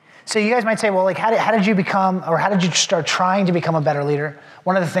So you guys might say, well, like, how did you become, or how did you start trying to become a better leader?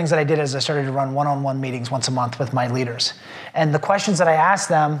 One of the things that I did is I started to run one-on-one meetings once a month with my leaders. And the questions that I asked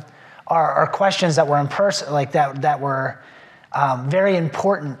them are questions that were in person, like that were very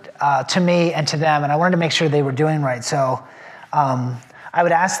important to me and to them. And I wanted to make sure they were doing right. So I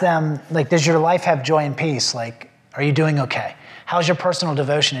would ask them, like, does your life have joy and peace? Like, are you doing okay? How's your personal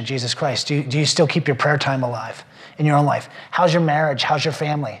devotion to Jesus Christ? Do you still keep your prayer time alive in your own life? How's your marriage? How's your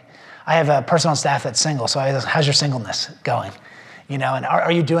family? I have a person on staff that's single, so how's your singleness going? You know, and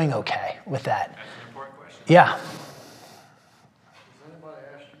are you doing okay with that? That's an important question. Yeah. Does anybody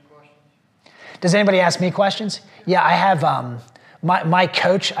ask you questions? Does anybody ask me questions? Yeah, I have my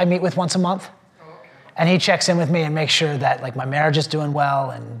coach I meet with once a month, and he checks in with me and makes sure that, like, my marriage is doing well,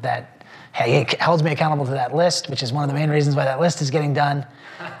 and that he holds me accountable to that list, which is one of the main reasons why that list is getting done.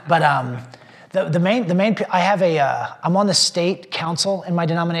 But the main I have I'm on the state council in my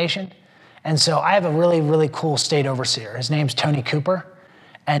denomination, and so I have a really, really cool state overseer. His name's Tony Cooper,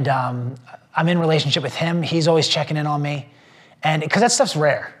 and I'm in relationship with him. He's always checking in on me, and because that stuff's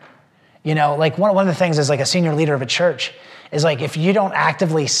rare. You know, like one of the things as like a senior leader of a church is, like, if you don't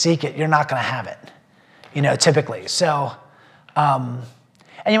actively seek it, you're not going to have it, you know, typically. So, and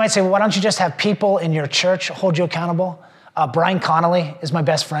you might say, well, why don't you just have people in your church hold you accountable? Brian Connolly is my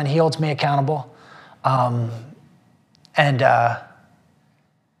best friend. He holds me accountable. And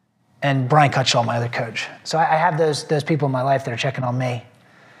Brian Cutshall, my other coach. So I have those people in my life that are checking on me.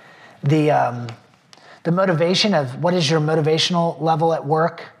 The motivation of what is your motivational level at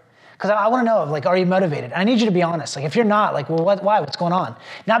work? Because I want to know, like, are you motivated? And I need you to be honest. Like, if you're not, like, well, why? What's going on?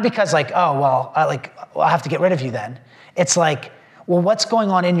 Not because, like, oh, well, I have to get rid of you then. It's like, well, what's going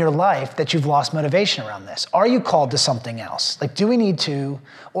on in your life that you've lost motivation around this? Are you called to something else? Like, do we need to,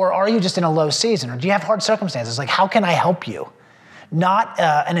 or are you just in a low season? Or do you have hard circumstances? Like, how can I help you? Not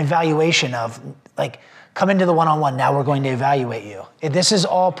an evaluation of, like, come into the one-on-one, now we're going to evaluate you. This is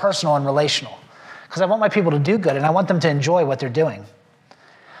all personal and relational. Because I want my people to do good, and I want them to enjoy what they're doing.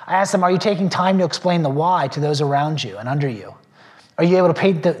 I ask them, are you taking time to explain the why to those around you and under you? Are you able to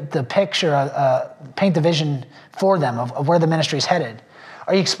paint the picture, paint the vision for them of where the ministry is headed?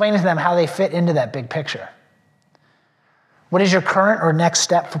 Are you explaining to them how they fit into that big picture? What is your current or next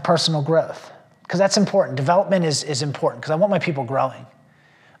step for personal growth? Because that's important. Development is important because I want my people growing.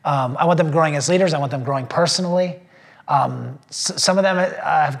 I want them growing as leaders. I want them growing personally. Some of them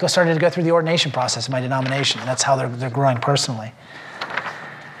have started to go through the ordination process in my denomination, and that's how they're growing personally.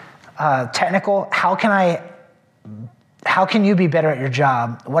 Technical, how can you be better at your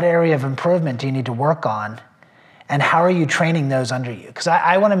job? What area of improvement do you need to work on? And how are you training those under you? Because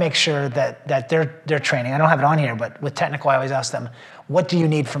I want to make sure that they're training. I don't have it on here, but with technical, I always ask them, what do you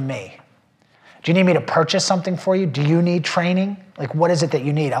need from me? Do you need me to purchase something for you? Do you need training? Like, what is it that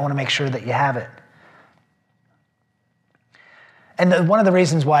you need? I want to make sure that you have it. And one of the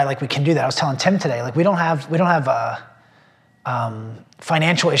reasons why, like, we can do that, I was telling Tim today, like, we don't have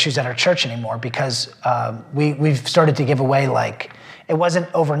financial issues at our church anymore because we've started to give away, like, it wasn't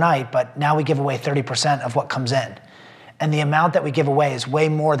overnight, but now we give away 30% of what comes in. And the amount that we give away is way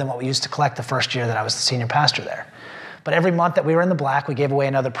more than what we used to collect the first year that I was the senior pastor there. But every month that we were in the black, we gave away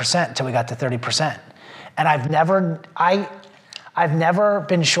another percent until we got to 30%. And I've never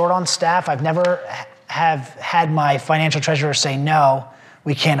been short on staff. I've never have had my financial treasurer say, no,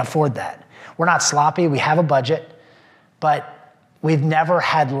 we can't afford that. We're not sloppy, we have a budget, but we've never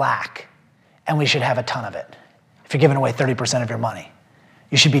had lack, and we should have a ton of it. If you're giving away 30% of your money,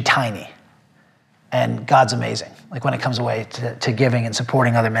 you should be tiny. And God's amazing, like, when it comes away to giving and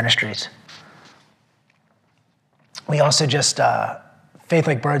supporting other ministries. We also just, Faith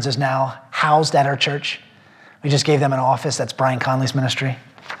Like Birds is now housed at our church. We just gave them an office. That's Brian Conley's ministry.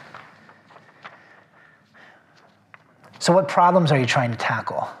 So what problems are you trying to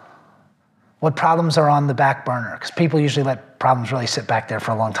tackle? What problems are on the back burner? Because people usually let problems really sit back there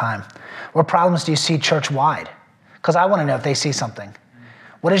for a long time. What problems do you see church-wide? Because I want to know if they see something.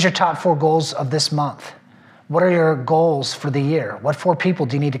 What is your top 4 goals of this month? What are your goals for the year? What 4 people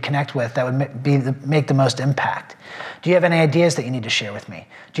do you need to connect with that would make the most impact? Do you have any ideas that you need to share with me?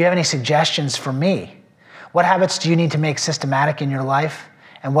 Do you have any suggestions for me? What habits do you need to make systematic in your life?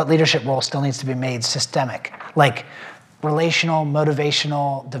 And what leadership role still needs to be made systemic? Like relational,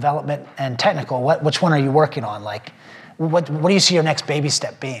 motivational, development, and technical. Which one are you working on? Like, what do you see your next baby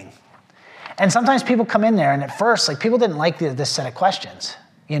step being? And sometimes people come in there, and at first, like, people didn't like this set of questions,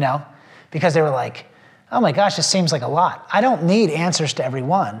 you know, because they were like, oh my gosh, this seems like a lot. I don't need answers to every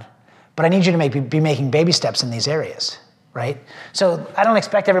one, but I need you to be making baby steps in these areas, right? So I don't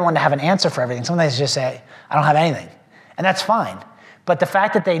expect everyone to have an answer for everything. Sometimes they just say, I don't have anything. And that's fine. But the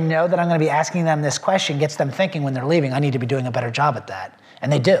fact that they know that I'm going to be asking them this question gets them thinking when they're leaving, I need to be doing a better job at that.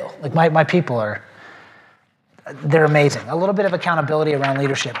 And they do. Like my people they're amazing. A little bit of accountability around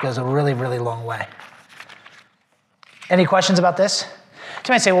leadership goes a really, really long way. Any questions about this?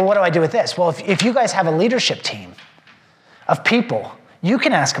 You might say, well, what do I do with this? Well, if you guys have a leadership team of people, you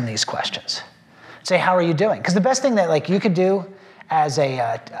can ask them these questions. Say, how are you doing? Because the best thing that like you could do as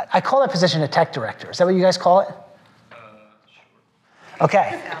I call that position a tech director. Is that what you guys call it? Sure.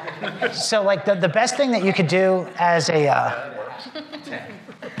 Okay. So like the best thing that you could do as a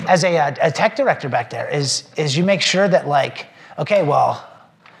tech director back there is you make sure that like, okay, well,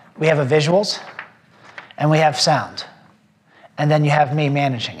 we have a visuals and we have sound. And then you have me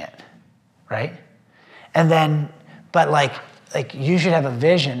managing it, right? And then, but like you should have a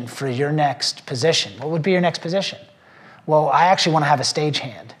vision for your next position. What would be your next position? Well, I actually want to have a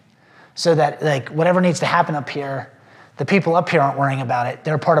stagehand so that like whatever needs to happen up here, the people up here aren't worrying about it.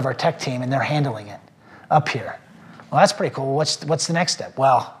 They're part of our tech team and they're handling it up here. Well, that's pretty cool. What's the next step?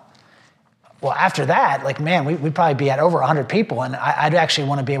 Well, after that, like, man, we'd probably be at over 100 people, and I'd actually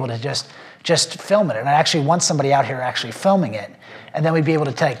want to be able to just film it. And I actually want somebody out here actually filming it, and then we'd be able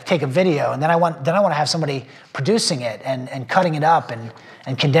to take a video, and then I want to have somebody producing it and cutting it up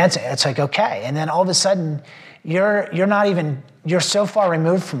and condensing it. It's like, okay, and then all of a sudden, you're so far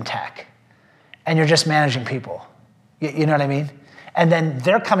removed from tech, and you're just managing people. You know what I mean? And then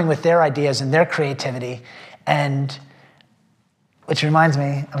they're coming with their ideas and their creativity, and which reminds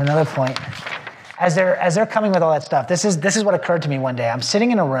me of another point. As they're coming with all that stuff, this is what occurred to me one day. I'm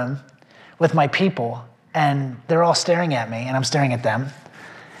sitting in a room with my people, and they're all staring at me, and I'm staring at them,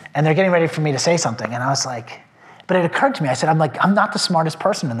 and they're getting ready for me to say something, and I was like, but it occurred to me, I said, I'm not the smartest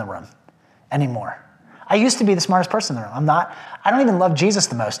person in the room anymore. I used to be the smartest person in the room. I don't even love Jesus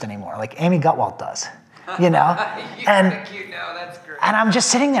the most anymore, like Amy Gutwalt does, you know? And I'm just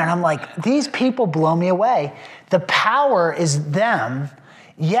sitting there, and I'm like, these people blow me away. The power is them.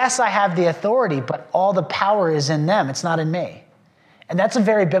 Yes, I have the authority, but all the power is in them. It's not in me. And that's a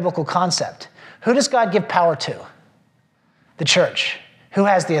very biblical concept. Who does God give power to? The church. Who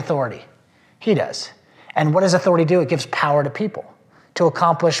has the authority? He does. And what does authority do? It gives power to people to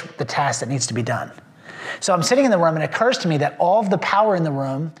accomplish the task that needs to be done. So I'm sitting in the room, and it occurs to me that all of the power in the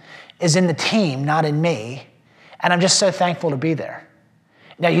room is in the team, not in me. And I'm just so thankful to be there.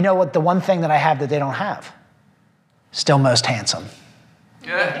 Now, you know what? The one thing that I have that they don't have? Still most handsome.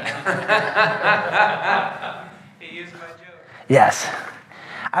 Good. He used my joke. Yes.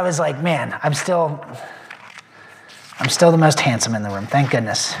 I was like, man, I'm still the most handsome in the room. Thank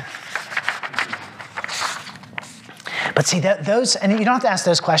goodness. But see, those, and you don't have to ask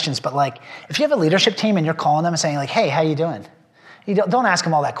those questions, but like, if you have a leadership team and you're calling them and saying like, hey, how you doing? You don't ask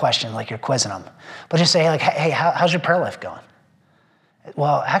them all that question like you're quizzing them, but just say like, hey, how's your prayer life going?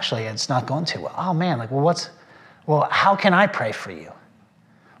 Well, actually, it's not going too well. Oh man, like, well, how can I pray for you?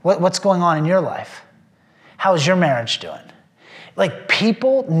 What's going on in your life? How is your marriage doing? Like,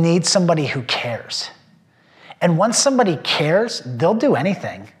 people need somebody who cares. And once somebody cares, they'll do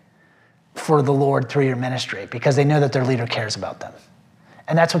anything for the Lord through your ministry because they know that their leader cares about them.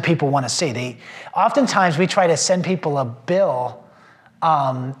 And that's what people want to see. Oftentimes we try to send people a bill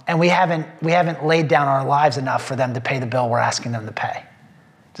and we haven't laid down our lives enough for them to pay the bill we're asking them to pay.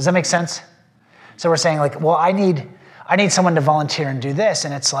 Does that make sense? So we're saying like, well, I need someone to volunteer and do this.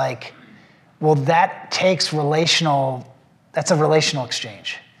 And it's like, well, that takes that's a relational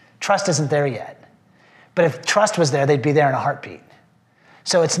exchange. Trust isn't there yet. But if trust was there, they'd be there in a heartbeat.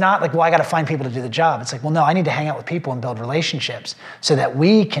 So it's not like, well, I got to find people to do the job. It's like, well, no, I need to hang out with people and build relationships so that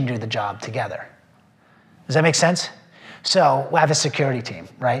we can do the job together. Does that make sense? So we have a security team,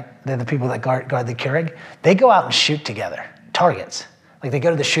 right? They're the people that guard the Keurig. They go out and shoot together, targets. Like they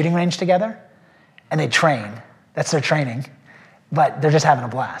go to the shooting range together and they train. That's their training, but they're just having a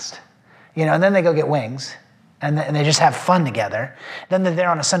blast. You know, and then they go get wings and they just have fun together. Then they're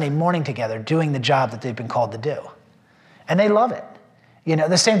there on a Sunday morning together doing the job that they've been called to do. And they love it. You know,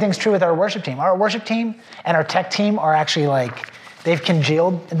 the same thing's true with our worship team. Our worship team and our tech team are actually like, they've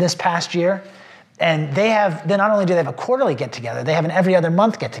congealed this past year. And they not only do they have a quarterly get-together, they have an every other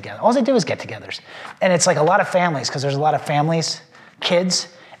month get-together. All they do is get-togethers. And it's like a lot of families, because there's a lot of families, kids,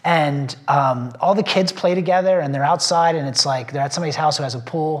 and all the kids play together, and they're outside, and it's like they're at somebody's house who has a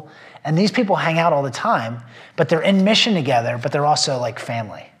pool. And these people hang out all the time, but they're in mission together, but they're also like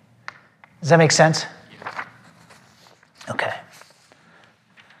family. Does that make sense? Okay.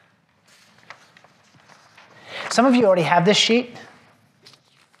 Some of you already have this sheet.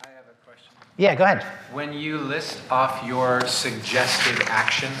 I have a question. Yeah, go ahead. When you list off your suggested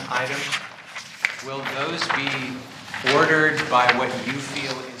action items, will those be ordered by what you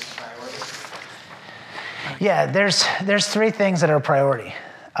feel is priority? Yeah, there's three things that are a priority.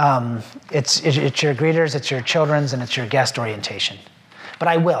 It's your greeters, it's your children's, and it's your guest orientation. But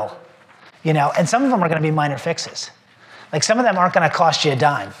I will, and some of them are going to be minor fixes. Like some of them aren't going to cost you a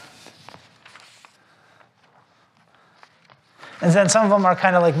dime. And then some of them are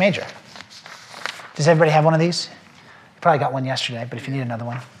kind of like major. Does everybody have one of these? You probably got one yesterday, but if you need another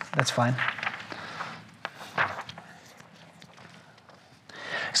one, that's fine.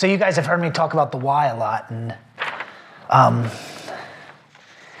 So you guys have heard me talk about the why a lot, and I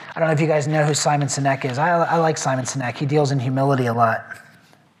don't know if you guys know who Simon Sinek is. I like Simon Sinek. He deals in humility a lot.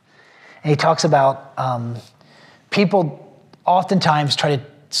 And he talks about people oftentimes try to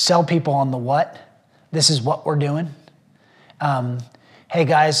sell people on the what. This is what we're doing. Hey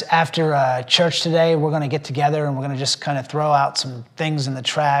guys, after church today, we're going to get together and we're going to just kind of throw out some things in the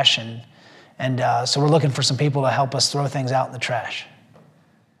trash. And so we're looking for some people to help us throw things out in the trash.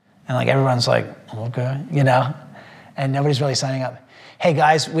 And like everyone's like, okay, and nobody's really signing up. Hey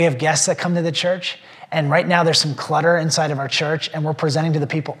guys, we have guests that come to the church, and right now there's some clutter inside of our church, and we're presenting to the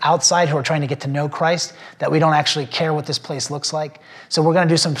people outside who are trying to get to know Christ that we don't actually care what this place looks like. So we're going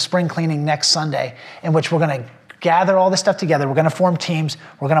to do some spring cleaning next Sunday, in which we're going to gather all this stuff together. We're going to form teams.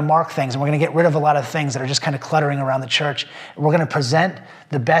 We're going to mark things, and we're going to get rid of a lot of things that are just kind of cluttering around the church. And we're going to present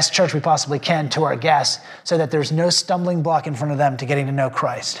the best church we possibly can to our guests so that there's no stumbling block in front of them to getting to know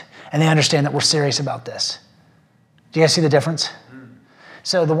Christ. And they understand that we're serious about this. Do you guys see the difference?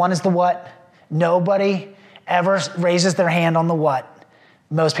 So the one is the what. Nobody ever raises their hand on the what.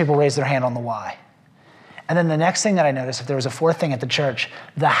 Most people raise their hand on the why. And then the next thing that I noticed, if there was a fourth thing at the church,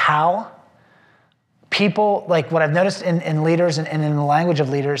 the how. People, like what I've noticed in leaders and in the language of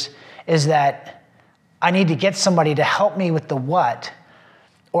leaders, is that I need to get somebody to help me with the what,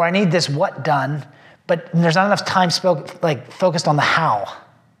 or I need this what done, but there's not enough time focused on the how.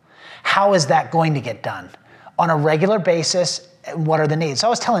 How is that going to get done? On a regular basis, what are the needs? So I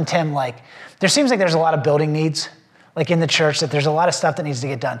was telling Tim, there seems like there's a lot of building needs, in the church, that there's a lot of stuff that needs to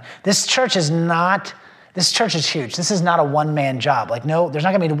get done. This church is huge. This is not a one-man job. No, there's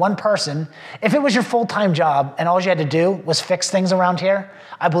not gonna be one person. If it was your full-time job and all you had to do was fix things around here,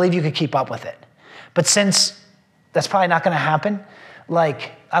 I believe you could keep up with it. But since that's probably not gonna happen,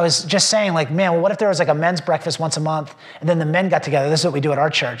 I was just saying, man, what if there was a men's breakfast once a month, and then the men got together, this is what we do at our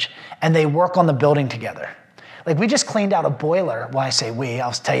church, and they work on the building together. We just cleaned out a boiler. Well, I say we,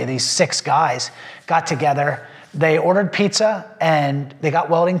 I'll tell you, these 6 guys got together. They ordered pizza, and they got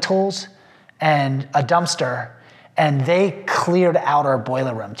welding tools and a dumpster, and they cleared out our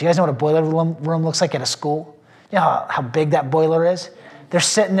boiler room. Do you guys know what a boiler room looks like at a school? You know how big that boiler is? They're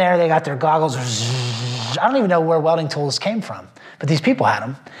sitting there, they got their goggles. I don't even know where welding tools came from, but these people had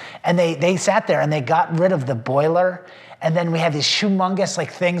them. And they sat there and they got rid of the boiler. And then we have these humongous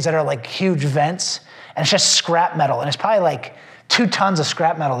things that are huge vents. And it's just scrap metal. And it's probably 2 tons of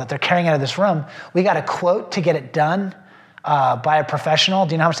scrap metal that they're carrying out of this room. We got a quote to get it done by a professional.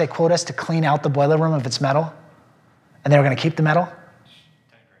 Do you know how much they quote us to clean out the boiler room if it's metal? And they were going to keep the metal?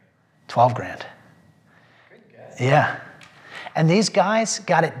 12 grand. Yeah. And these guys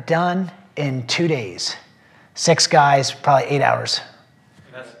got it done in 2 days. 6 guys, probably 8 hours.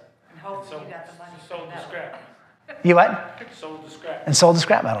 And hopefully you got the money. Sold the scrap. You what? Sold the scrap. And sold the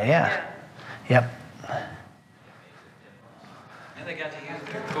scrap metal, yeah. Yep. And they got to use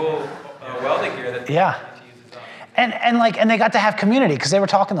their cool welding gear that they Yeah. got to use as well. And they got to have community because they were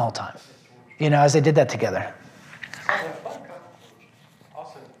talking the whole time, as they did that together.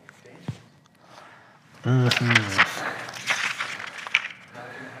 Also dangerous.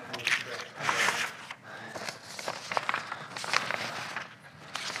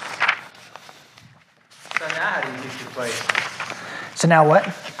 So now how do you heat the place? So now what?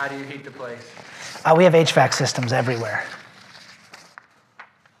 How do you heat the place? We have HVAC systems everywhere.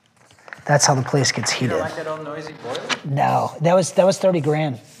 That's how the place gets You don't heated. like that old noisy boiler? No, that was 30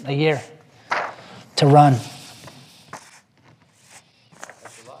 grand a year to run.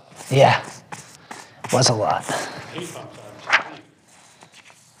 That's a lot. Yeah, was a lot. Heat pumps are cheap.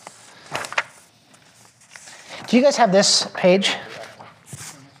 Do you guys have this page?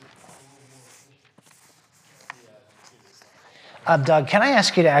 Doug, can I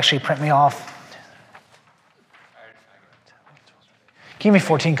ask you to actually print me off? Give me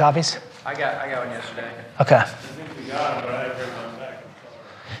 14 copies. I got one yesterday. Okay. I think we got it, but I bring one back.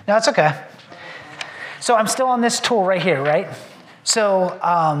 No, it's okay. So I'm still on this tool right here, right? So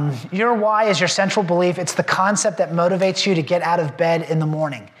your why is your central belief. It's the concept that motivates you to get out of bed in the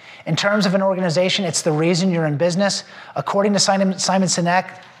morning. In terms of an organization, it's the reason you're in business. According to Simon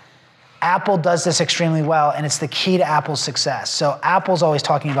Sinek, Apple does this extremely well, and it's the key to Apple's success. So Apple's always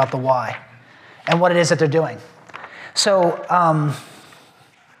talking about the why and what it is that they're doing. So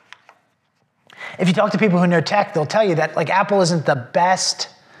if you talk to people who know tech, they'll tell you that like Apple isn't the best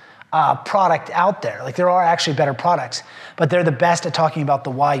product out there. Like there are actually better products, but they're the best at talking about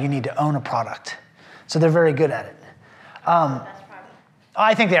the why you need to own a product. So they're very good at it.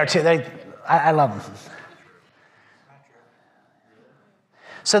 I think they are too. I love them.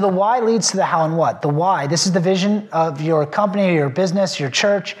 So the why leads to the how and what. The why, this is the vision of your company, your business, your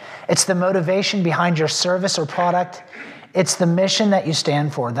church. It's the motivation behind your service or product. It's the mission that you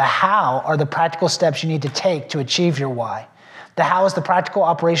stand for. The how are the practical steps you need to take to achieve your why. The how is the practical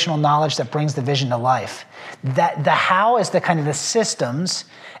operational knowledge that brings the vision to life. The how is the kind of the systems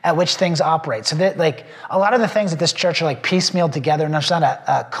at which things operate. So that like a lot of the things at this church are like piecemealed together, and it's not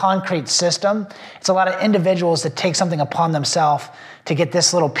a concrete system. It's a lot of individuals that take something upon themselves to get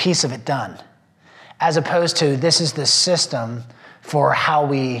this little piece of it done, as opposed to this is the system for how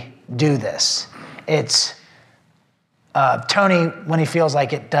we do this. It's Tony, when he feels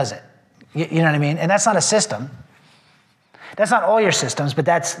like it, does it. You know what I mean? And that's not a system. That's not all your systems, but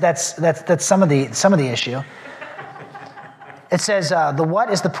that's some of the issue. It says the what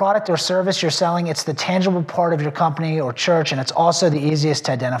is the product or service you're selling. It's the tangible part of your company or church, and it's also the easiest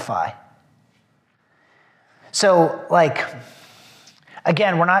to identify. So, like,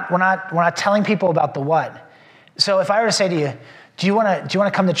 again, we're not telling people about the what. So, if I were to say to you, do you want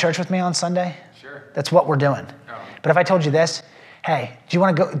to come to church with me on Sunday? Sure. That's what we're doing. Oh. But if I told you this, hey, do you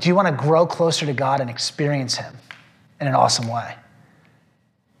want to grow closer to God and experience Him in an awesome way?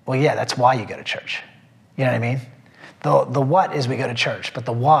 Well, yeah, that's why you go to church. You know what I mean? The what is we go to church, but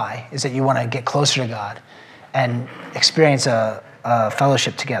the why is that you want to get closer to God and experience a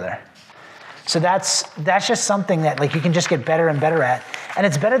fellowship together. So that's just something that like you can just get better and better at. And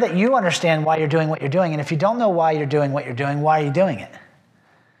it's better that you understand why you're doing what you're doing. And if you don't know why you're doing what you're doing, why are you doing it?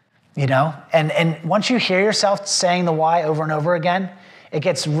 You know? And once you hear yourself saying the why over and over again, it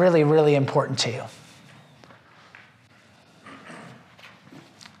gets really, really important to you.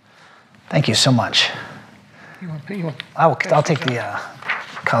 Thank you so much. I'll take the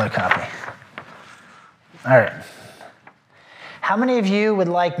color copy. All right. How many of you would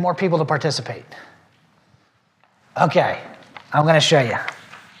like more people to participate? Okay, I'm going to show you.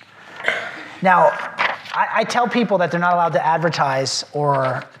 Now, I tell people that they're not allowed to advertise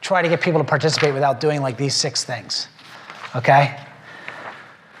or try to get people to participate without doing like these 6 things, okay?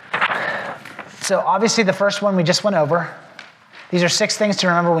 So obviously the first one we just went over. These are 6 things to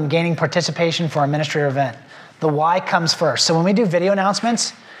remember when gaining participation for a ministry or event. The why comes first. So when we do video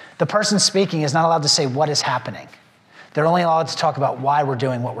announcements, the person speaking is not allowed to say what is happening. They're only allowed to talk about why we're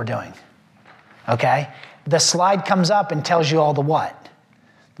doing what we're doing, okay? The slide comes up and tells you all the what.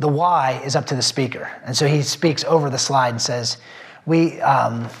 The why is up to the speaker. And so he speaks over the slide and says,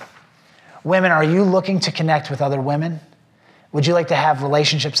 women, are you looking to connect with other women? Would you like to have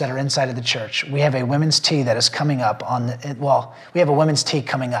relationships that are inside of the church? We have a women's tea that is coming up we have a women's tea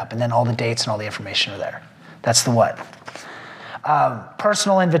coming up, and then all the dates and all the information are there. That's the what.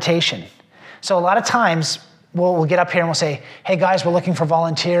 Personal invitation. So a lot of times we'll get up here and we'll say, hey guys, we're looking for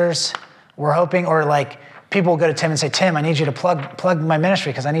volunteers. We're hoping, or like people will go to Tim and say, Tim, I need you to plug my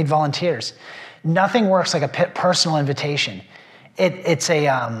ministry because I need volunteers. Nothing works like a personal invitation. It's a, In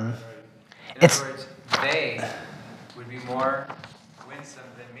other words, they would be more winsome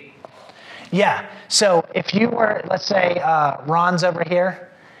than me. Yeah, so if you were, let's say Ron's over here,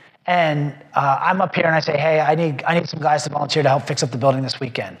 and I'm up here and I say, hey, I need some guys to volunteer to help fix up the building this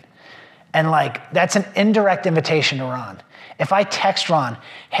weekend. And like, that's an indirect invitation to Ron. If I text Ron,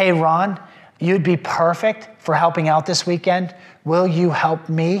 hey Ron, you'd be perfect for helping out this weekend. Will you help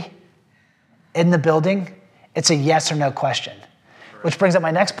me in the building? It's a yes or no question. Right. Which brings up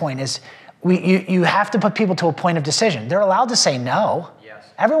my next point is, you have to put people to a point of decision. They're allowed to say no. Yes.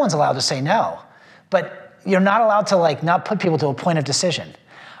 Everyone's allowed to say no. But you're not allowed to like not put people to a point of decision.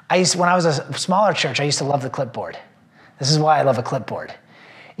 When I was a smaller church, I used to love the clipboard. This is why I love a clipboard.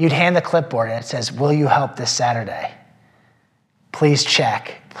 You'd hand the clipboard and it says, will you help this Saturday? Please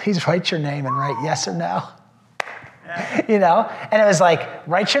check. Please write your name and write yes or no. Yeah. You know? And it was like,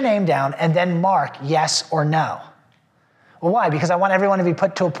 write your name down and then mark yes or no. Well, why? Because I want everyone to be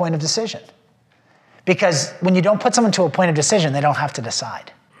put to a point of decision. Because when you don't put someone to a point of decision, they don't have to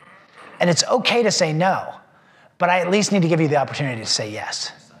decide. And it's okay to say no, but I at least need to give you the opportunity to say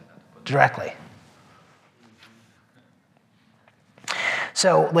yes directly.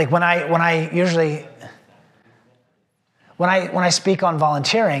 So like when I speak on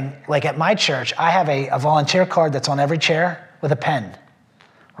volunteering, like at my church, I have a volunteer card that's on every chair with a pen,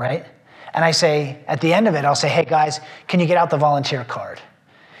 right? And I say, at the end of it, I'll say, hey guys, can you get out the volunteer card?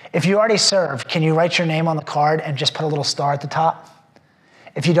 If you already serve, can you write your name on the card and just put a little star at the top?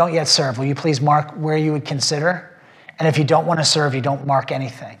 If you don't yet serve, will you please mark where you would consider? And if you don't want to serve, you don't mark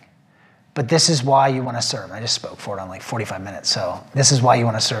anything. But this is why you want to serve. I just spoke for it on like 45 minutes. So this is why you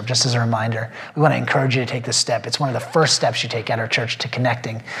want to serve, just as a reminder. We want to encourage you to take this step. It's one of the first steps you take at our church to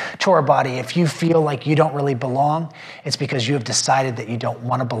connecting to our body. If you feel like you don't really belong, it's because you have decided that you don't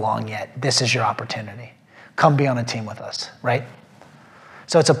want to belong yet. This is your opportunity. Come be on a team with us, right?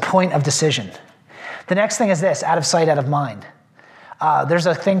 So it's a point of decision. The next thing is this, out of sight, out of mind. There's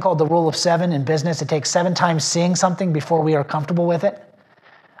a thing called the rule of 7 in business. It takes 7 times seeing something before we are comfortable with it.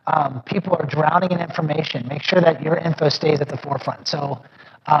 People are drowning in information. Make sure that your info stays at the forefront. So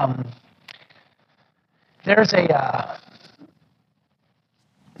there's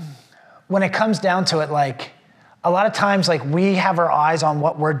when it comes down to it, like a lot of times, like we have our eyes on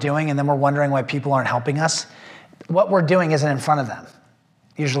what we're doing and then we're wondering why people aren't helping us. What we're doing isn't in front of them,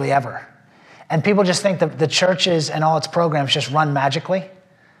 usually ever. And people just think that the churches and all its programs just run magically.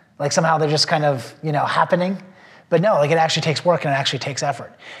 Like somehow they're just kind of, happening. But no, like it actually takes work and it actually takes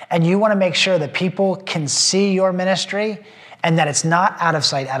effort. And you want to make sure that people can see your ministry and that it's not out of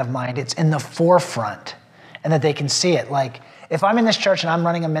sight, out of mind. It's in the forefront and that they can see it. Like if I'm in this church and I'm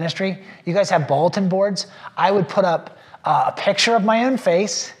running a ministry, you guys have bulletin boards. I would put up a picture of my own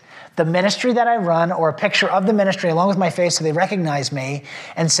face, the ministry that I run, or a picture of the ministry along with my face so they recognize me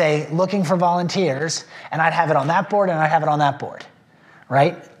and say, looking for volunteers. And I'd have it on that board and I'd have it on that board.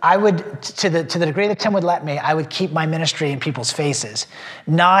 Right? I would, to the degree that Tim would let me, I would keep my ministry in people's faces,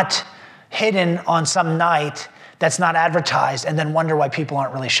 not hidden on some night that's not advertised and then wonder why people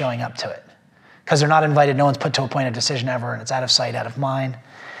aren't really showing up to it. Because they're not invited, no one's put to a point of decision ever, and it's out of sight, out of mind.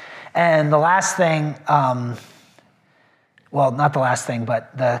 And the last thing, well, not the last thing,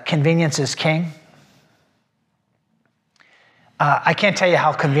 but the convenience is king. I can't tell you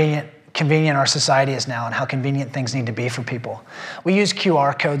how convenient our society is now and how convenient things need to be for people. We use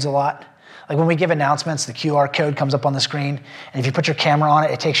QR codes a lot. Like when we give announcements, the QR code comes up on the screen, and if you put your camera on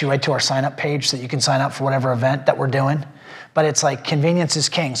it, it takes you right to our sign-up page so that you can sign up for whatever event that we're doing. But it's like convenience is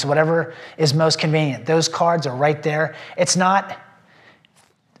king, so whatever is most convenient. Those cards are right there. It's not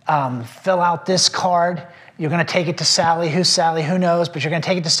fill out this card. You're going to take it to Sally. Who's Sally? Who knows? But you're going to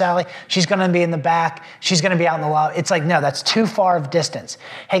take it to Sally. She's going to be in the back. She's going to be out in the lobby. It's like, no, that's too far of distance.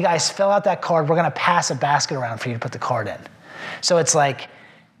 Hey, guys, fill out that card. We're going to pass a basket around for you to put the card in. So it's like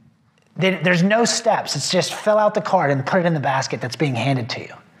there's no steps. It's just fill out the card and put it in the basket that's being handed to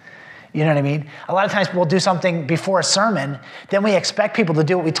you. You know what I mean? A lot of times we'll do something before a sermon. Then we expect people to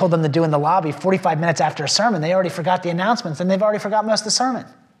do what we told them to do in the lobby 45 minutes after a sermon. They already forgot the announcements, and they've already forgot most of the sermon.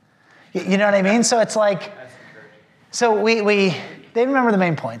 You know what I mean? So it's like... So they remember the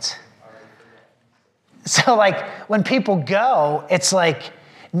main points. So like when people go, it's like,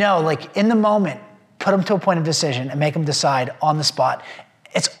 no, like in the moment, put them to a point of decision and make them decide on the spot.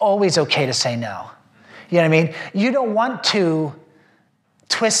 It's always okay to say no. You know what I mean? You don't want to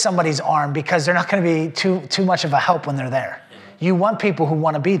twist somebody's arm because they're not going to be too much of a help when they're there. You want people who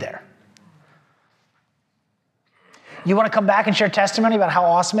want to be there. You want to come back and share testimony about how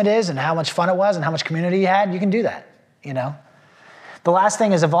awesome it is and how much fun it was and how much community you had, you can do that. The last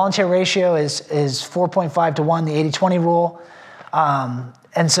thing is a volunteer ratio is 4.5 to 1, the 80-20 rule.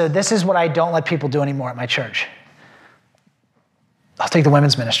 And so this is what I don't let people do anymore at my church. I'll take the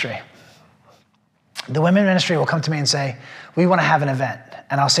women's ministry. The women's ministry will come to me and say, we want to have an event.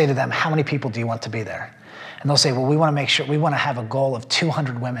 And I'll say to them, how many people do you want to be there? And they'll say, well, we want to make sure, we want to have a goal of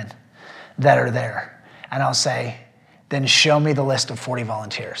 200 women that are there. And I'll say, then show me the list of 40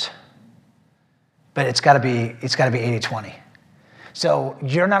 volunteers. But it's got to be 80-20. So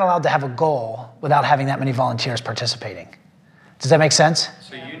you're not allowed to have a goal without having that many volunteers participating. Does that make sense?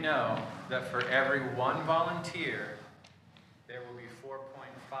 So you know that for every one volunteer, there will be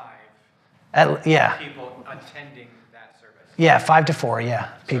 4.5 yeah. people attending that service. Yeah, 5 to 4,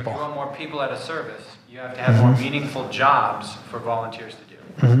 yeah, people. So if you want more people at a service, you have to have more meaningful jobs for volunteers to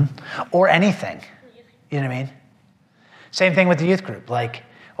do. Mm-hmm. Or anything. You know what I mean? Same thing with the youth group. Like,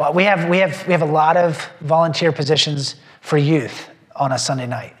 well, we have a lot of volunteer positions for youth on a Sunday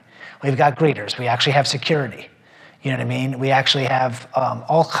night. We've got greeters. We actually have security. You know what I mean? We actually have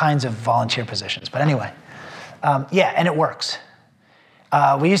all kinds of volunteer positions. But anyway, yeah, and it works.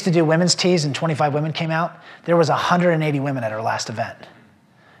 We used to do women's teas, and 25 women came out. There was 180 women at our last event.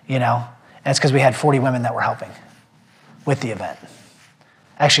 And it's because we had 40 women that were helping with the event.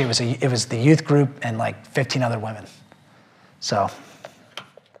 Actually, it was the youth group and like 15 other women. So,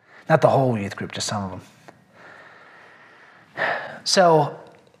 not the whole youth group, just some of them. So,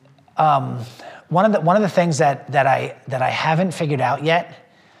 One of the things that I haven't figured out yet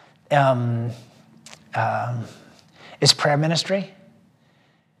is prayer ministry.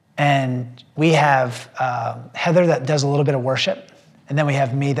 And we have Heather that does a little bit of worship, and then we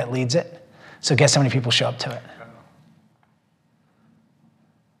have me that leads it. So guess how many people show up to it?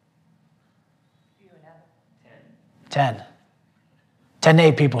 You and Heather. 10. 10 to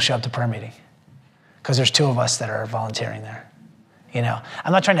 8 people show up to prayer meeting because there's 2 of us that are volunteering there. You know,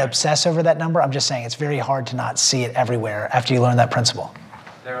 I'm not trying to obsess over that number. I'm just saying it's very hard to not see it everywhere after you learn that principle.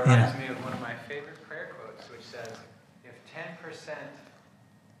 That reminds me of one of my favorite prayer quotes, which says, if 10%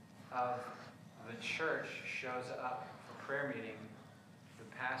 of the church shows up for prayer meeting, the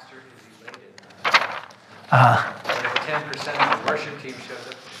pastor is elated. But if 10% of the worship team shows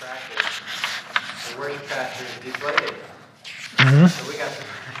up for practice, the worship pastor is deflated. So we got to...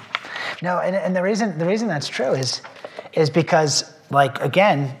 No, and the reason that's true is because, like,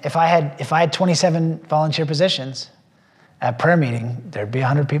 again, if I had 27 volunteer positions at prayer meeting, there'd be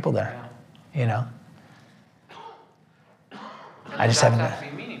 100 people there. You know. I just haven't. Have to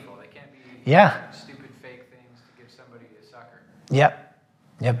be meaningful. They can't be stupid fake things to give somebody a sucker. Yep.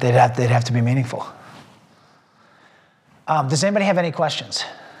 They'd have to be meaningful. Does anybody have any questions?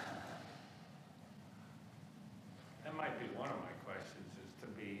 That might be one of my questions, is to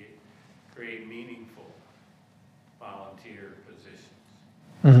create meaningful volunteer positions.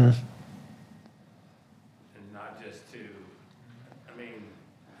 Mm-hmm. And not just to, I mean,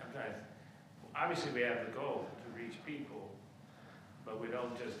 sometimes, obviously we have the goal to reach people, but we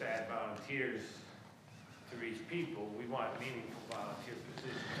don't just add volunteers to reach people. We want meaningful volunteer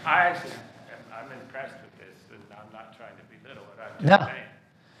positions. I'm impressed with this, and I'm not trying to belittle it. I'm just saying.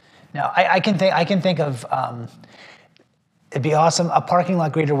 No, I can think of, it'd be awesome. A parking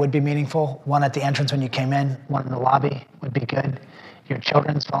lot greeter would be meaningful. One at the entrance when you came in, one in the lobby would be good. Your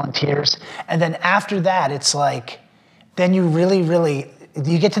children's volunteers. And then after that, it's like, then you really,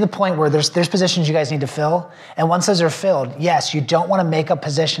 you get to the point where there's positions you guys need to fill. And once those are filled, yes, you don't want to make up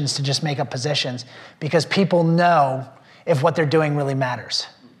positions to just make up positions, because people know if what they're doing really matters.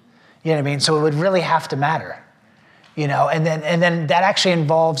 You know what I mean? So it would really have to matter. You know, and then that actually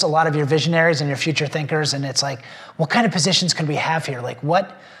involves a lot of your visionaries and your future thinkers. And it's like, what kind of positions can we have here? Like,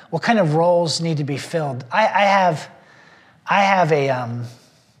 what kind of roles need to be filled? I'm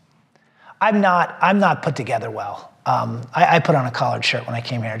not put together well. I put on a collared shirt when I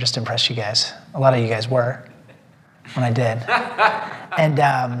came here just to impress you guys. A lot of you guys were when I did.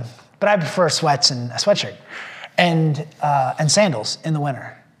 But I prefer sweats and a sweatshirt and sandals in the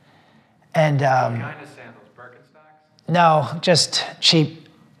winter. And What kind of sandals? Birkenstocks? no, just cheap,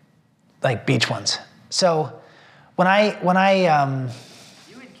 like beach ones. So when I You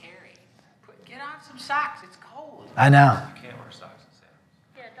and Carrie, get on some socks. It's cold. I know. You can't wear socks and sandals.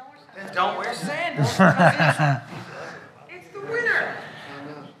 Yeah, don't wear socks. Then don't wear sandals. It's the winter.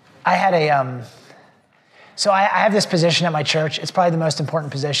 I had so I have this position at my church. It's probably the most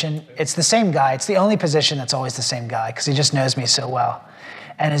important position. It's the same guy. It's the only position that's always the same guy because he just knows me so well.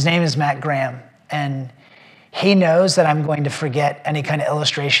 And his name is Matt Graham. And he knows that I'm going to forget any kind of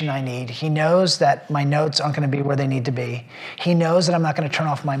illustration I need. He knows that my notes aren't going to be where they need to be. He knows that I'm not going to turn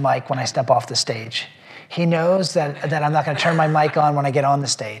off my mic when I step off the stage. He knows that I'm not going to turn my mic on when I get on the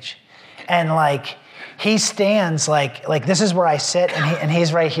stage. And like, he stands like this is where I sit and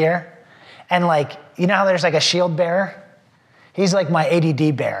he's right here. And like, you know how there's like a shield bearer? He's like my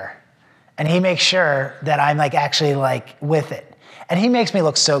ADD bearer. And he makes sure that I'm like actually like with it. And he makes me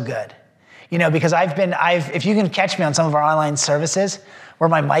look so good. You know, because if you can catch me on some of our online services where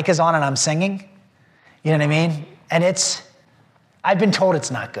my mic is on and I'm singing, you know what I mean? And I've been told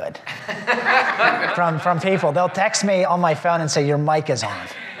it's not good from people. They'll text me on my phone and say, your mic is on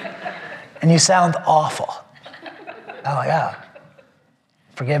and you sound awful. I'm like, oh,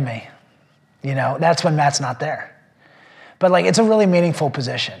 forgive me. You know, that's when Matt's not there. But like, it's a really meaningful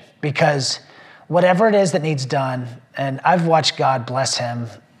position because whatever it is that needs done, and I've watched God bless him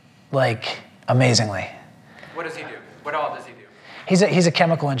like amazingly. What does he do? What all does he do? He's a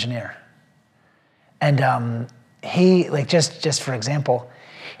chemical engineer. And he, like, just for example,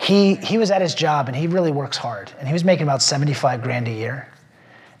 he was at his job and he really works hard. And he was making about 75 grand a year.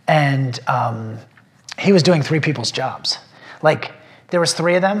 And he was doing 3 people's jobs. Like, there was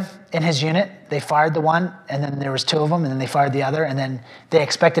 3 of them in his unit. They fired the one, and then there was 2 of them, and then they fired the other, and then they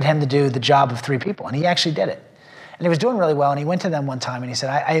expected him to do the job of 3 people. And he actually did it. And he was doing really well, and he went to them one time and he said,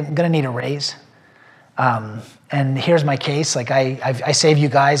 I'm gonna need a raise. And here's my case, like I save you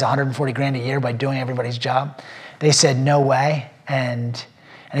guys 140 grand a year by doing everybody's job. They said, no way. And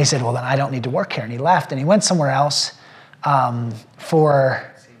he said, well, then I don't need to work here. And he left and he went somewhere else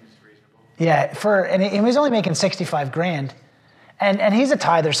for... Seems reasonable. Yeah, and he was only making 65 grand. And he's a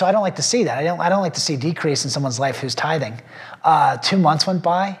tither, so I don't like to see that. I don't like to see decrease in someone's life who's tithing. 2 months went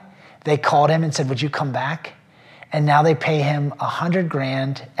by. They called him and said, "Would you come back?" And now they pay him 100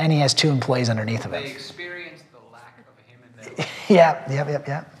 grand, and he has 2 employees underneath of him. They experienced the lack of him in their life.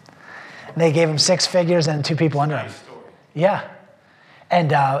 Yeah. And they gave him 6 figures and 2 people under him. Nice story. Yeah. And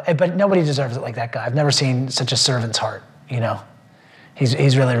but nobody deserves it like that guy. I've never seen such a servant's heart. You know,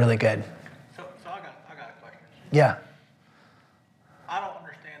 he's really, really good. So I got a question. Yeah. I don't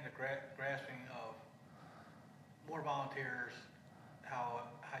understand the grasping of more volunteers, how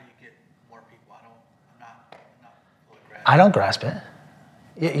you get more people. I'm not fully grasping. I don't grasp it.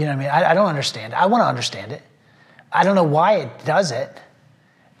 You know what I mean? I don't understand. I want to understand it. I don't know why it does it,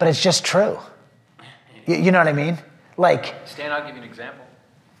 but it's just true. You know what I mean? Like, Stan, I'll give you an example.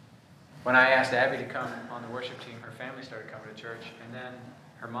 When I asked Abby to come on the worship team, her family started coming to church, and then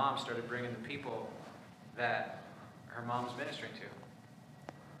her mom started bringing the people that her mom's ministering to.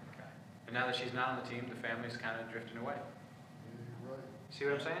 And now that she's not on the team, the family's kind of drifting away. See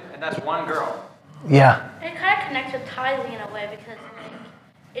what I'm saying? And that's one girl. yeah. It kind of connects with tithing in a way because like,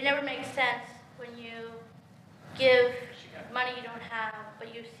 it never makes sense when you give money you don't have,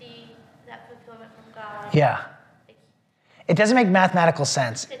 but you see that fulfillment from God. Yeah. Like, It doesn't make mathematical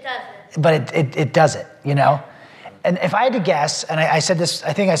sense, it doesn't. but it does it, you know? And if I had to guess, and I said this,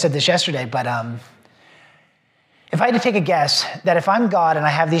 I think I said this yesterday, but if I had to take a guess that if I'm God and I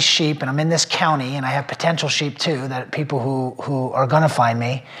have these sheep and I'm in this county and I have potential sheep too, that people who are gonna find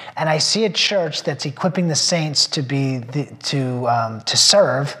me, and I see a church that's equipping the saints to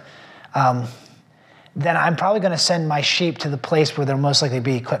serve, then I'm probably gonna send my sheep to the place where they're most likely to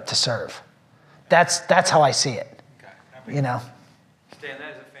be equipped to serve. That's how I see it, you know? Stan,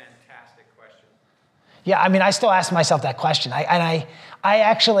 that is a fantastic question. Yeah, I mean, I still ask myself that question. I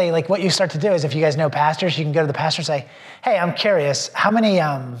actually, like, what you start to do is if you guys know pastors, you can go to the pastor and say, "Hey, I'm curious, how many,"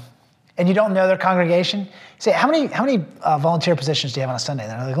 and you don't know their congregation, say, how many volunteer positions do you have on a Sunday?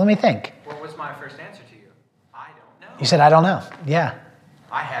 And they're like, "Let me think." What was my first answer to you? I don't know. You said, "I don't know." Yeah.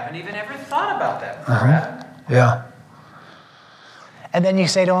 I haven't even ever thought about that, Brad. Yeah. And then you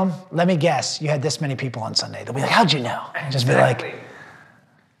say to them, "Let me guess, you had this many people on Sunday." They'll be like, "How'd you know?" And just be like, Exactly.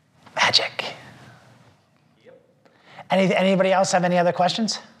 "Magic." Yep. Anybody else have any other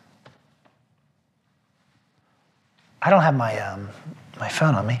questions? I don't have my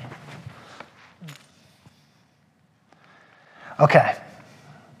phone on me. Okay.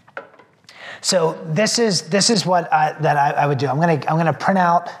 So this is what I would do. I'm gonna print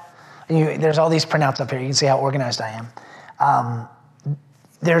out. There's all these printouts up here. You can see how organized I am.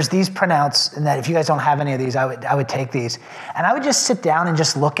 There's these printouts, and that if you guys don't have any of these, I would take these, and I would just sit down and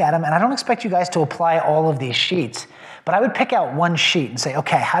just look at them. And I don't expect you guys to apply all of these sheets, but I would pick out one sheet and say,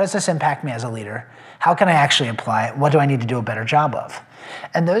 okay, how does this impact me as a leader? How can I actually apply it? What do I need to do a better job of?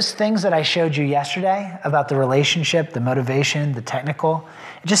 And those things that I showed you yesterday about the relationship, the motivation, the technical,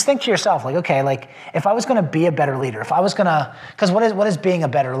 just think to yourself, like, okay, like if I was gonna be a better leader, if I was gonna, because what is being a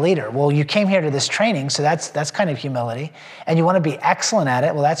better leader? Well, you came here to this training, so that's kind of humility. And you wanna be excellent at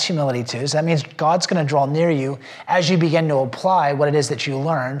it, well, that's humility too. So that means God's gonna draw near you as you begin to apply what it is that you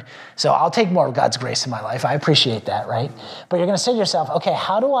learned. So I'll take more of God's grace in my life. I appreciate that, right? But you're gonna say to yourself, okay,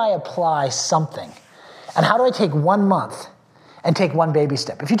 how do I apply something? And how do I take 1 month and take one baby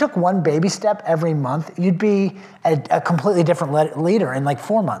step? If you took one baby step every month, you'd be a completely different leader in like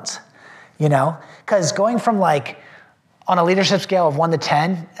 4 months, you know? Because going from like, on a leadership scale of 1 to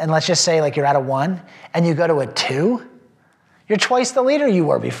 10, and let's just say like you're at a 1, and you go to a 2, you're twice the leader you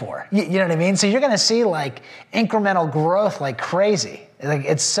were before. You know what I mean? So you're gonna see like incremental growth like crazy. Like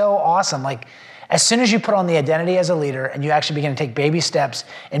it's so awesome. Like as soon as you put on the identity as a leader and you actually begin to take baby steps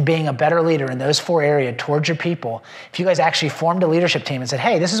in being a better leader in those 4 areas towards your people, if you guys actually formed a leadership team and said,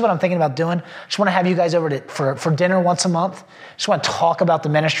 hey, this is what I'm thinking about doing, just wanna have you guys over for dinner once a month, just wanna talk about the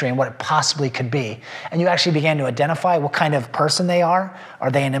ministry and what it possibly could be, and you actually began to identify what kind of person they are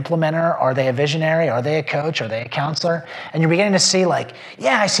they an implementer, are they a visionary, are they a coach, are they a counselor, and you're beginning to see like,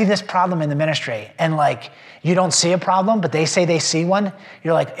 yeah, I see this problem in the ministry, and like, you don't see a problem, but they say they see one,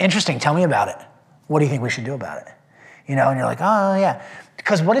 you're like, interesting, tell me about it. What do you think we should do about it? You know, and you're like, oh yeah.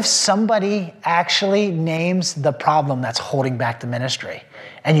 Because what if somebody actually names the problem that's holding back the ministry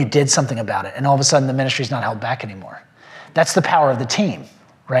and you did something about it and all of a sudden the ministry's not held back anymore? That's the power of the team,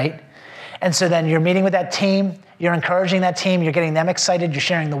 right? And so then you're meeting with that team, you're encouraging that team, you're getting them excited, you're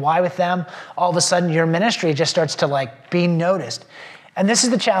sharing the why with them. All of a sudden your ministry just starts to like be noticed. And this is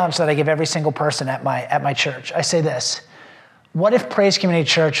the challenge that I give every single person at my church. I say this. What if Praise Community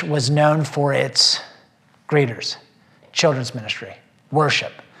Church was known for its greeters, children's ministry,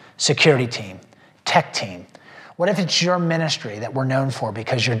 worship, security team, tech team? What if it's your ministry that we're known for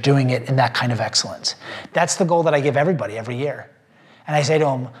because you're doing it in that kind of excellence? That's the goal that I give everybody every year. And I say to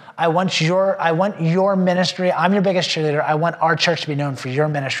them, I want your ministry. I'm your biggest cheerleader. I want our church to be known for your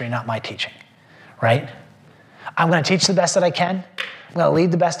ministry, not my teaching, right? I'm going to teach the best that I can. I'm going to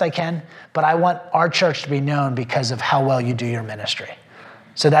lead the best I can, but I want our church to be known because of how well you do your ministry.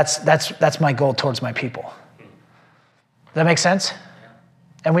 So that's my goal towards my people. Does that make sense?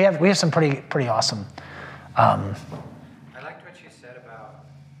 And we have some pretty awesome. I liked what you said about,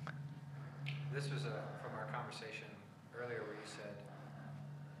 this was from our conversation earlier where you said,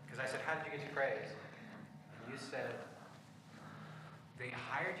 because I said, how did you get to praise? And you said, they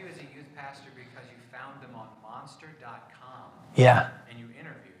hired you as a youth pastor because you found them on monster.com. Yeah. And you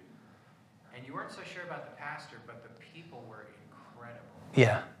interviewed. And you weren't so sure about the pastor, but the people were incredible.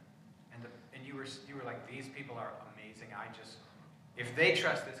 Yeah. And you were like, these people are amazing. If they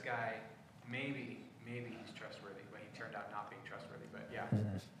trust this guy, maybe he's trustworthy, but he turned out not being trustworthy, but yeah.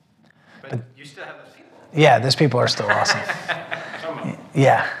 But you still have those people. Yeah, those people are still awesome. Some of them.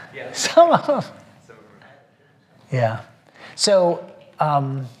 Yeah. Yeah. Some of them. So, Yeah. So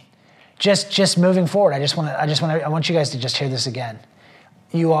just moving forward, I want you guys to just hear this again.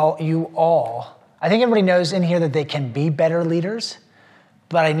 You all, I think everybody knows in here that they can be better leaders,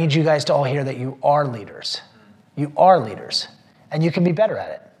 but I need you guys to all hear that you are leaders. You are leaders, and you can be better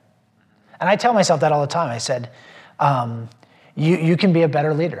at it. And I tell myself that all the time. I said, you can be a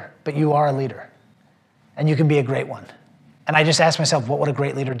better leader, but you are a leader, and you can be a great one. And I just ask myself, what would a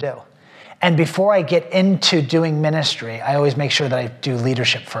great leader do? And before I get into doing ministry, I always make sure that I do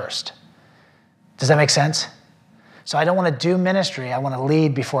leadership first. Does that make sense? So I don't want to do ministry. I want to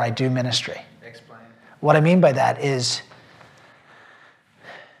lead before I do ministry. explain. What I mean by that is,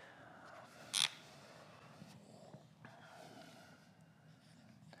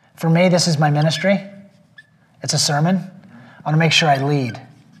 for me, this is my ministry. It's a sermon. I want to make sure I lead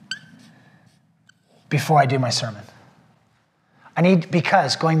before I do my sermon.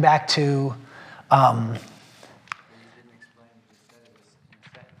 Because going back to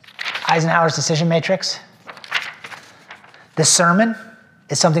Eisenhower's decision matrix, the sermon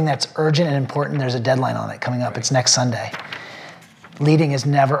is something that's urgent and important. There's a deadline on it coming up. It's next Sunday. Leading is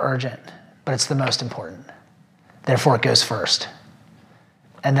never urgent, but it's the most important. Therefore, it goes first.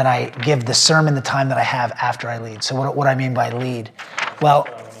 And then I give the sermon the time that I have after I lead. So what do I mean by lead? Well,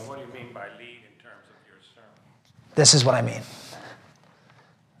 What do you mean by lead in terms of your sermon? this is what I mean.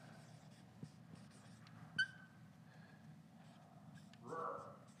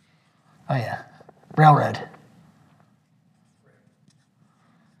 Oh yeah, railroad.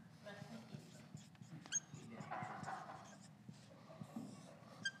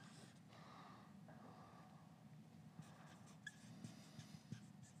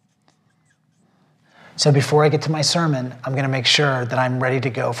 So before I get to my sermon, I'm going to make sure that I'm ready to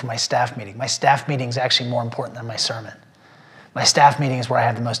go for my staff meeting. My staff meeting is actually more important than my sermon. My staff meeting is where I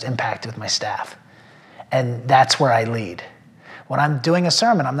have the most impact with my staff. And that's where I lead. When I'm doing a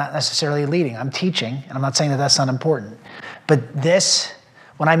sermon, I'm not necessarily leading. I'm teaching, and I'm not saying that that's not important. But this,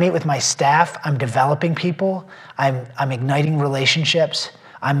 when I meet with my staff, I'm developing people. I'm igniting relationships.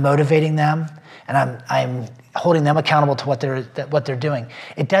 I'm motivating them, and I'm holding them accountable to what they're doing.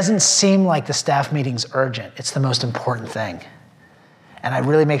 It doesn't seem like the staff meeting's urgent. It's the most important thing. And I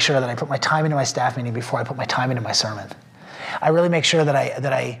really make sure that I put my time into my staff meeting before I put my time into my sermon. I really make sure that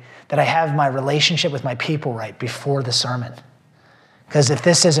I have my relationship with my people right before the sermon. Because if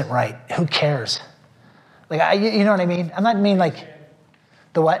this isn't right, who cares? You know what I mean? I'm not mean like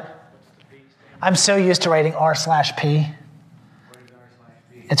the what? I'm so used to writing R/P.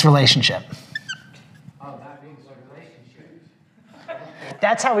 It's relationship.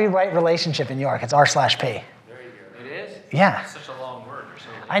 That's how we write relationship in New York. It's R/P. There you go. It is? Yeah. It's such a long word or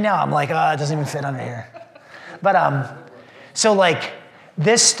something. I know. I'm like, it doesn't even fit under here. But so like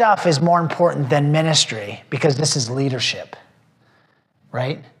this stuff is more important than ministry because this is leadership,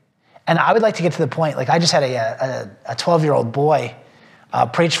 right? And I would like to get to the point. Like I just had a 12-year-old boy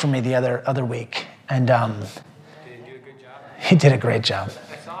preach for me the other week, and Did he do a good job? he did a great job.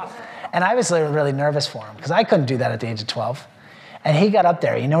 That's awesome. And I was really nervous for him because I couldn't do that at the age of 12. And he got up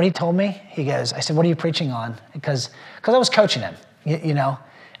there. You know what he told me? He goes, I said, what are you preaching on? Because I was coaching him, you know,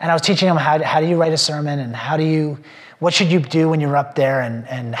 and I was teaching him how do you write a sermon and what should you do when you're up there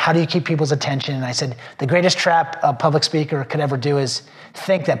and how do you keep people's attention? And I said, the greatest trap a public speaker could ever do is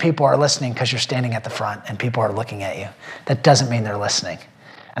think that people are listening because you're standing at the front and people are looking at you. That doesn't mean they're listening.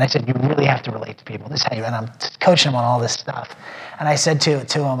 And I said, you really have to relate to people. This is how you, and I'm coaching him on all this stuff. And I said to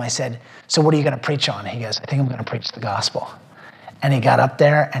him, I said, so what are you going to preach on? He goes, I think I'm going to preach the gospel. And he got up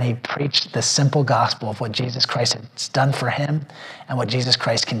there and he preached the simple gospel of what Jesus Christ has done for him and what Jesus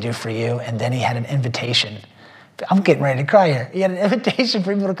Christ can do for you. And then he had an invitation. I'm getting ready to cry here. He had an invitation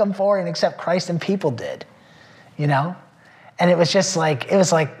for people to come forward and accept Christ, and people did, you know? And it was just like,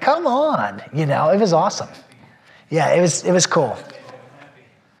 come on, you know? It was awesome. Yeah, it was cool.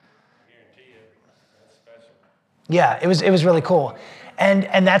 Yeah, it was really cool.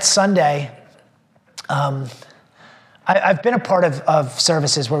 And that Sunday, I've been a part of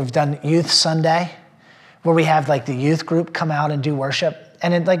services where we've done Youth Sunday, where we have like the youth group come out and do worship.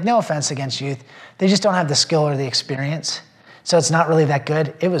 And it, like, no offense against youth, they just don't have the skill or the experience. So it's not really that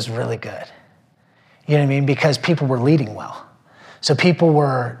good. It was really good. You know what I mean? Because people were leading well. So people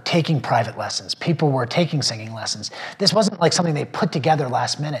were taking private lessons. People were taking singing lessons. This wasn't like something they put together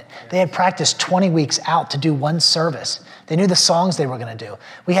last minute. They had practiced 20 weeks out to do one service. They knew the songs they were going to do.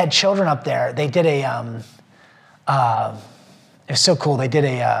 We had children up there. They did it was so cool. They did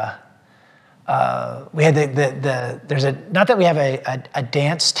we had not that we have a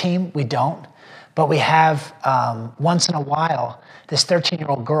dance team, we don't, but we have, once in a while, this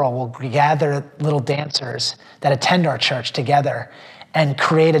 13-year-old girl will gather little dancers that attend our church together and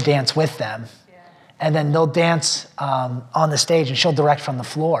create a dance with them. Yeah. And then they'll dance on the stage, and she'll direct from the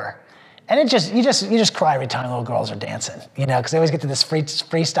floor. And you just cry every time little girls are dancing, you know, because they always get to this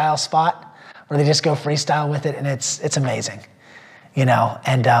freestyle spot where they just go freestyle with it, and it's amazing, you know.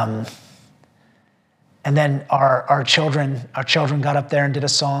 And then our children got up there and did a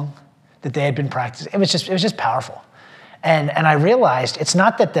song that they had been practicing. It was just powerful. And I realized it's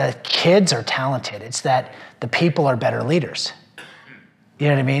not that the kids are talented, it's that the people are better leaders. You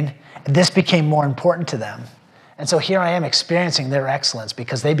know what I mean? This became more important to them. And so here I am experiencing their excellence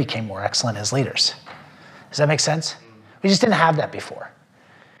because they became more excellent as leaders. Does that make sense? We just didn't have that before.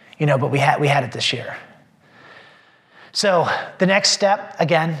 You know, but we had it this year. So the next step,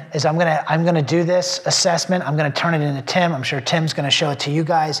 again, is I'm gonna do this assessment. I'm gonna turn it into Tim. I'm sure Tim's gonna show it to you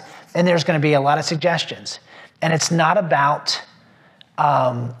guys. And there's gonna be a lot of suggestions. And it's not about,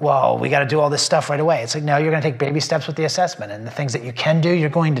 well, we gotta do all this stuff right away. It's like, no, you're gonna take baby steps with the assessment, and the things that you can do, you're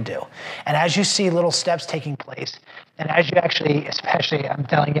going to do. And as you see little steps taking place, and as you actually, especially, I'm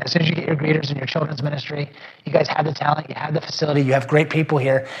telling you, as soon as you get your greeters in your children's ministry, you guys have the talent, you have the facility, you have great people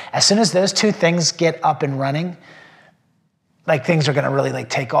here. As soon as those two things get up and running, like, things are gonna really like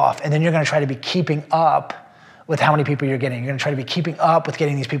take off. And then you're gonna try to be keeping up with how many people you're getting. You're gonna try to be keeping up with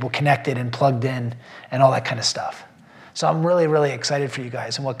getting these people connected and plugged in and all that kind of stuff. So I'm really, really excited for you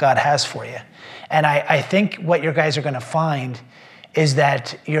guys and what God has for you. And I think what you guys are gonna find is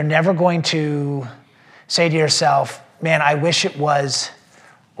that you're never going to say to yourself, man, I wish it was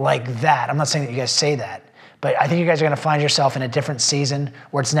like that. I'm not saying that you guys say that, but I think you guys are gonna find yourself in a different season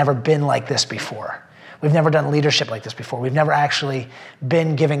where it's never been like this before. We've never done leadership like this before. We've never actually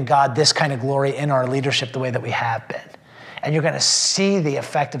been giving God this kind of glory in our leadership the way that we have been. And you're gonna see the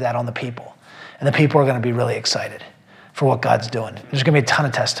effect of that on the people. And the people are gonna be really excited for what God's doing. There's gonna be a ton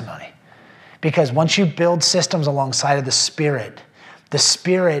of testimony. Because once you build systems alongside of the Spirit,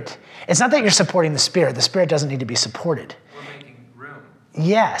 it's not that you're supporting the Spirit doesn't need to be supported. We're making room.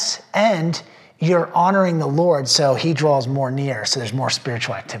 Yes, and you're honoring the Lord so he draws more near, so there's more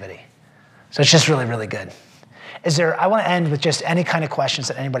spiritual activity. So it's just really, really good. I want to end with just any kind of questions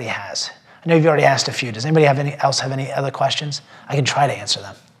that anybody has. I know you've already asked a few. Does anybody else have any other questions? I can try to answer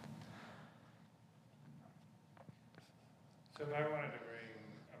them. So if I wanted to bring,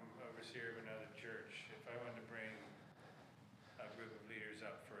 I'm overseer of another church, if I wanted to bring a group of leaders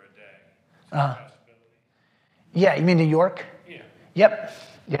up for a day, is that a possibility? Yeah, you mean New York? Yeah. Yep.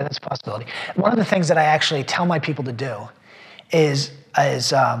 Yeah, that's a possibility. One of the things that I actually tell my people to do is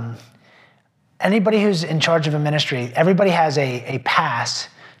anybody who's in charge of a ministry, everybody has a pass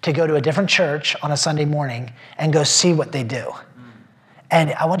to go to a different church on a Sunday morning and go see what they do.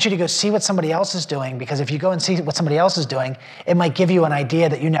 And I want you to go see what somebody else is doing, because if you go and see what somebody else is doing, it might give you an idea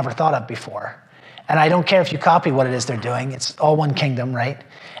that you never thought of before. And I don't care if you copy what it is they're doing. It's all one kingdom, right?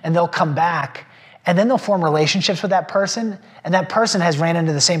 And they'll come back, and then they'll form relationships with that person, and that person has ran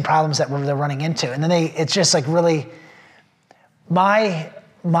into the same problems that they're running into. And then it's just like really, my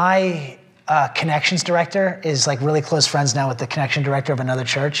connections director is like really close friends now with the connection director of another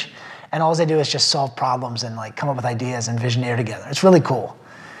church. And all they do is just solve problems and like come up with ideas and visioneer together. It's really cool,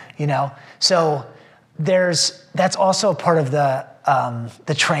 you know? So that's also a part of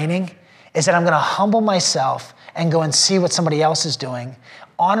the training, is that I'm gonna humble myself and go and see what somebody else is doing,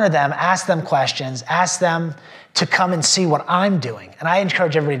 honor them, ask them questions, ask them to come and see what I'm doing. And I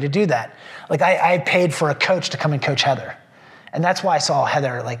encourage everybody to do that. Like I paid for a coach to come and coach Heather. And that's why I saw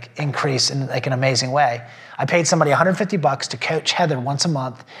Heather like increase in like an amazing way. I paid somebody $150 to coach Heather once a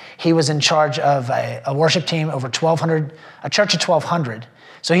month. He was in charge of a worship team over 1,200, a church of 1,200.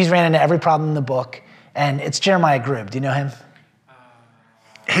 So he's ran into every problem in the book. And it's Jeremiah Grube. Do you know him?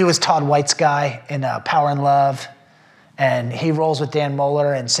 He was Todd White's guy in Power and Love. And he rolls with Dan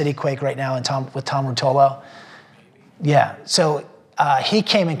Moeller and City Quake right now and with Tom Rutolo. Yeah, so he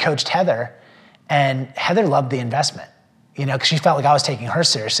came and coached Heather, and Heather loved the investment, you know, because she felt like I was taking her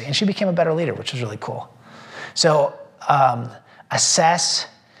seriously, and she became a better leader, which was really cool. So assess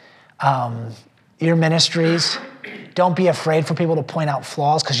your ministries. Don't be afraid for people to point out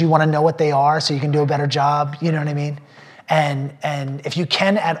flaws, because you want to know what they are so you can do a better job, you know what I mean? And if you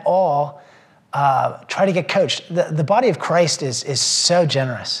can at all, try to get coached. The body of Christ is so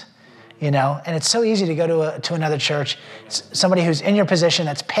generous, you know, and it's so easy to go to another church, somebody who's in your position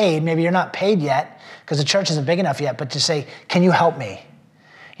that's paid. Maybe you're not paid yet because the church isn't big enough yet, but to say, can you help me?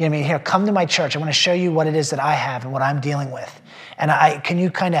 You know what I mean? Here, come to my church. I want to show you what it is that I have and what I'm dealing with. And can you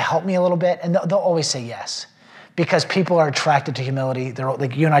kind of help me a little bit? And they'll always say yes, because people are attracted to humility. They're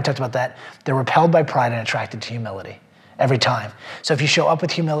like you and I talked about that. They're repelled by pride and attracted to humility every time. So if you show up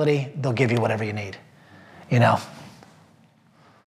with humility, they'll give you whatever you need, you know?